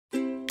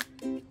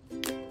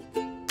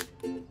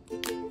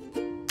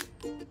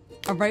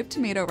A ripe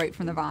tomato right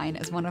from the vine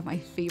is one of my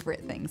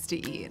favorite things to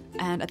eat.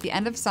 And at the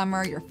end of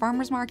summer, your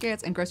farmers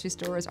markets and grocery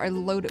stores are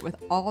loaded with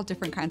all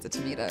different kinds of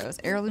tomatoes.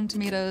 Heirloom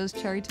tomatoes,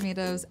 cherry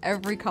tomatoes,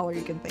 every color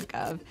you can think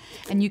of.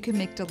 And you can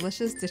make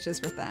delicious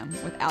dishes with them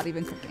without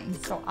even cooking.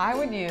 So I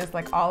would use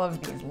like all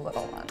of these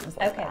little ones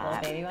like Okay,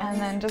 little baby ones.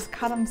 and then just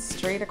cut them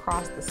straight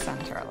across the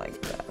center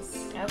like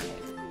this. Okay.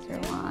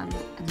 One,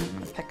 and then I'm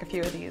gonna pick a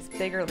few of these.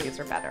 Bigger leaves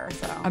are better,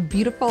 so. A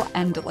beautiful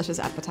and delicious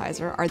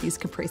appetizer are these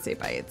caprese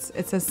bites.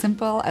 It's as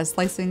simple as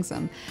slicing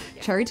some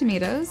cherry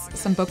tomatoes,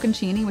 some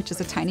bocconcini, which is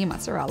a tiny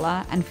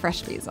mozzarella, and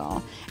fresh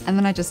basil. And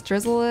then I just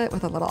drizzle it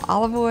with a little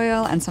olive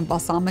oil and some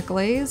balsamic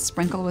glaze,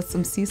 sprinkle with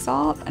some sea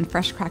salt and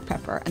fresh cracked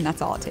pepper, and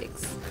that's all it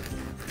takes.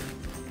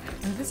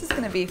 And this is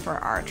gonna be for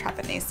our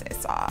trapanese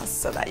sauce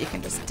so that you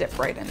can just dip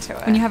right into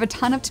it. When you have a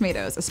ton of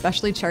tomatoes,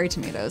 especially cherry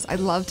tomatoes, I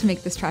love to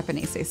make this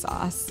trapanese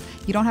sauce.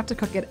 You don't have to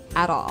cook it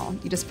at all.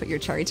 You just put your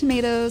cherry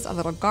tomatoes, a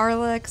little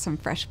garlic, some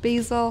fresh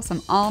basil,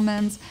 some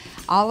almonds,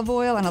 olive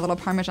oil, and a little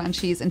Parmesan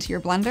cheese into your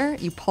blender.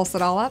 You pulse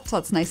it all up till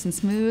it's nice and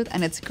smooth,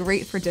 and it's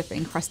great for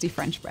dipping crusty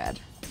French bread.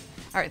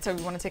 All right, so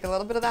we want to take a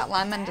little bit of that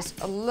lemon,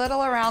 just a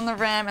little around the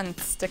rim, and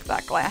stick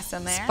that glass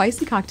in there.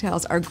 Spicy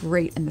cocktails are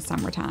great in the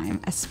summertime,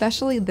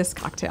 especially this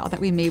cocktail that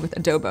we made with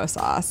adobo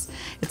sauce.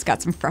 It's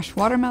got some fresh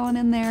watermelon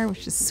in there,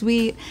 which is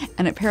sweet,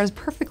 and it pairs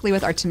perfectly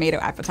with our tomato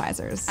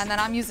appetizers. And then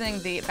I'm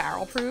using the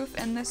barrel proof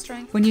in this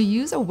drink. When you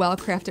use a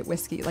well-crafted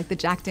whiskey like the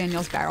Jack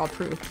Daniel's Barrel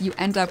Proof, you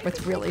end up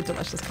with really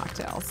delicious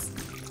cocktails.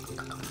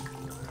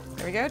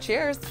 There we go,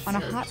 cheers. On a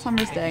hot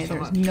summer's day,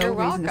 there's no You're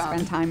reason to welcome.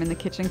 spend time in the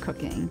kitchen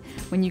cooking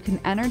when you can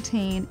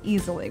entertain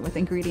easily with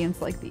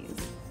ingredients like these.